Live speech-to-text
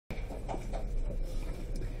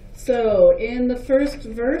So in the first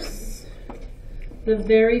verse, the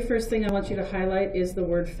very first thing I want you to highlight is the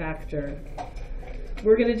word factor.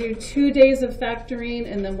 We're going to do 2 days of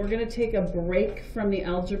factoring, and then we're going to take a break from the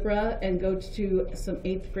algebra and go to some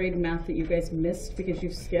 8th grade math that you guys missed because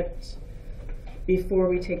you skipped before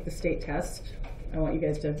we take the state test. I want you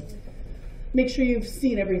guys to make sure you've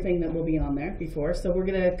seen everything that will be on there before. So we're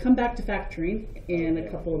going to come back to factoring in a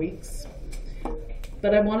couple of weeks.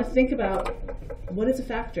 But I want to think about, what is a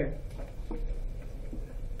factor?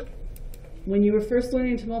 When you were first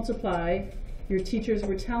learning to multiply, your teachers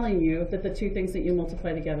were telling you that the two things that you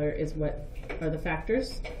multiply together is what are the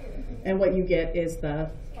factors, and what you get is the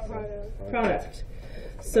product.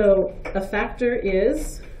 So a factor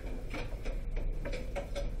is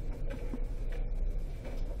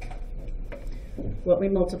what we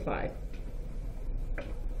multiply.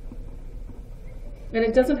 And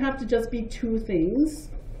it doesn't have to just be two things,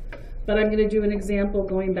 but I'm going to do an example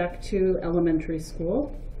going back to elementary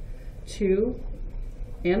school. 2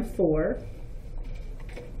 and 4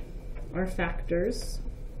 are factors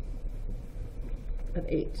of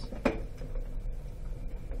 8.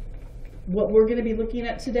 What we're going to be looking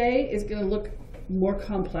at today is going to look more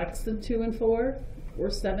complex than 2 and 4, or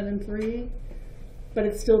 7 and 3, but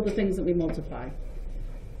it's still the things that we multiply.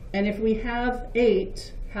 And if we have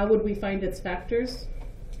 8, how would we find its factors?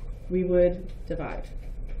 We would divide.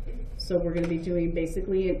 So we're going to be doing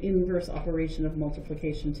basically an inverse operation of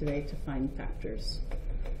multiplication today to find factors.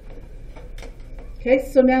 Okay,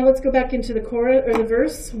 so now let's go back into the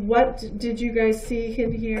verse. What did you guys see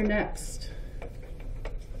in here next?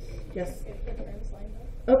 Yes?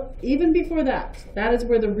 Oh, even before that. That is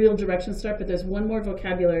where the real directions start, but there's one more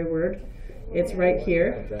vocabulary word. It's right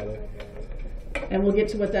here. And we'll get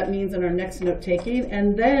to what that means in our next note taking.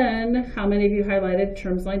 And then, how many of you highlighted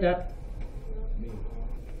terms lined up?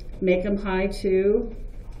 Make them high to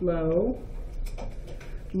low.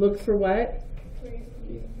 Look for what?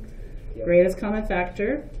 Greatest common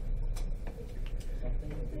factor.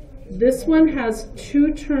 This one has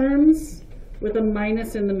 2 terms with a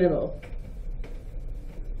minus in the middle.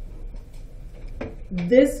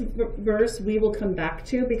 This verse we will come back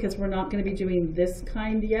to because we're not going to be doing this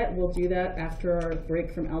kind yet. We'll do that after our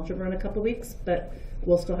break from algebra in a couple weeks, but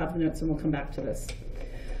we'll still have the notes and we'll come back to this.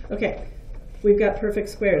 Okay, we've got perfect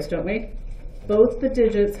squares, don't we? Both the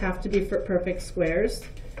digits have to be perfect squares,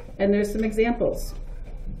 and there's some examples.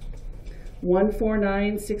 1, 4,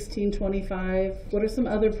 9, 16, 25. What are some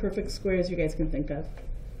other perfect squares you guys can think of?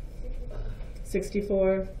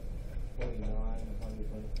 64.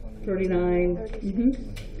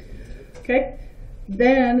 39. Okay.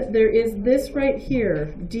 Then there is this right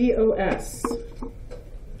here, DOS.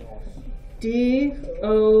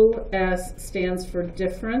 DOS stands for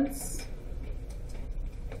difference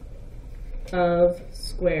of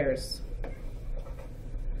squares.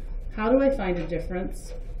 How do I find a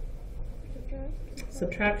difference?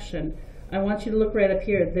 Subtraction. I want you to look right up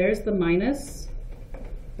here. There's the minus.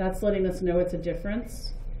 That's letting us know it's a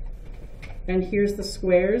difference. And here's the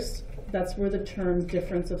squares. That's where the term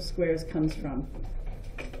difference of squares comes from.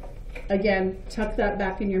 Again, tuck that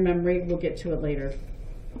back in your memory. We'll get to it later.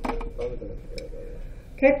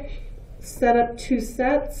 Okay, set up 2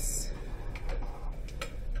 sets.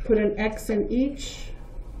 Put an X in each.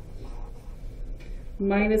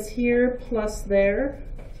 Minus here, plus there.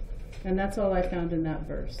 And that's all I found in that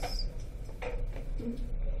verse.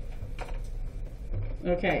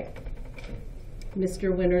 Okay.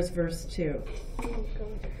 Mr. Winner's verse 2.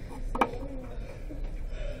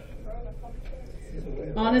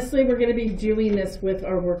 Honestly, we're going to be doing this with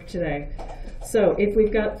our work today. So if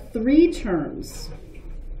we've got 3 terms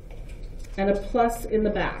and a plus in the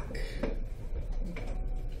back,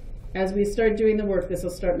 as we start doing the work, this will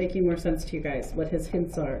start making more sense to you guys, what his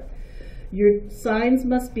hints are. Your signs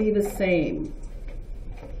must be the same.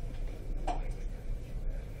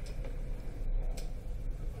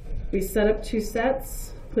 We set up 2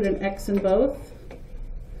 sets, put an X in both.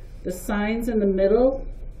 The signs in the middle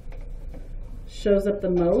shows up the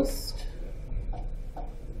most.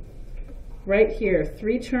 Right here,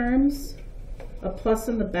 3 terms, a plus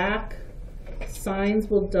in the back, signs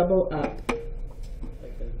will double up.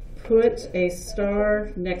 Put a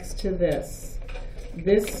star next to this.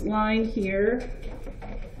 This line here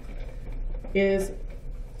is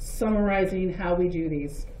summarizing how we do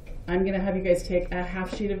these. I'm going to have you guys take a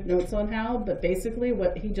half sheet of notes on how, but basically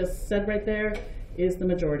what he just said right there is the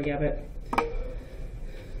majority of it.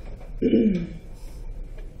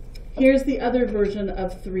 Here's the other version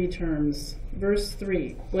of 3 terms. Verse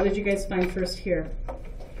 3. What did you guys find first here?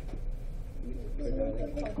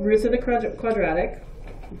 Roots of the quadratic.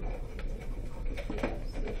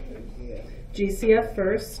 GCF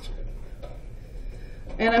first.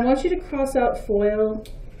 And I want you to cross out FOIL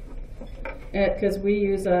because we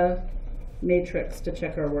use a matrix to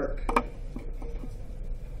check our work.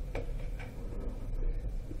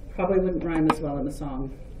 Probably wouldn't rhyme as well in the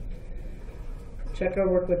song. Check our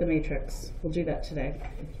work with a matrix. We'll do that today.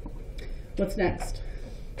 What's next?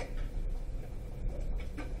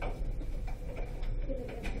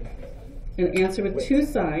 An answer with two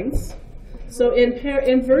signs. So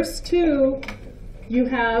in verse 2, you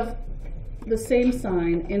have the same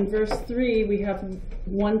sign. In verse 3, we have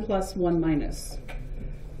 1 plus 1 minus.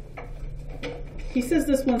 He says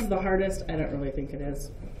this one's the hardest. I don't really think it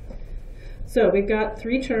is. So we've got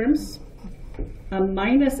 3 terms, a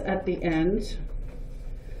minus at the end.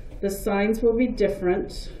 The signs will be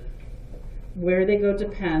different. Where they go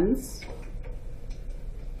depends.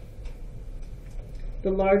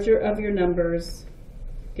 The larger of your numbers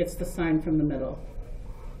gets the sign from the middle.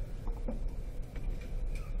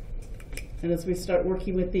 And as we start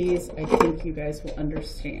working with these, I think you guys will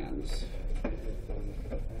understand.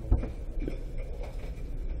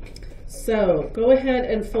 So go ahead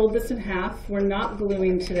and fold this in half. We're not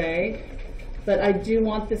gluing today, but I do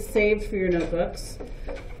want this saved for your notebooks.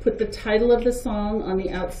 Put the title of the song on the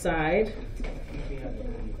outside.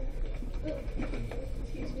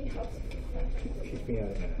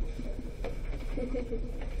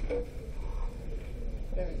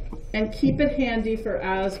 And keep it handy for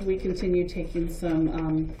as we continue taking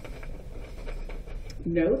some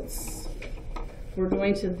notes. We're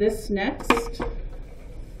going to this next.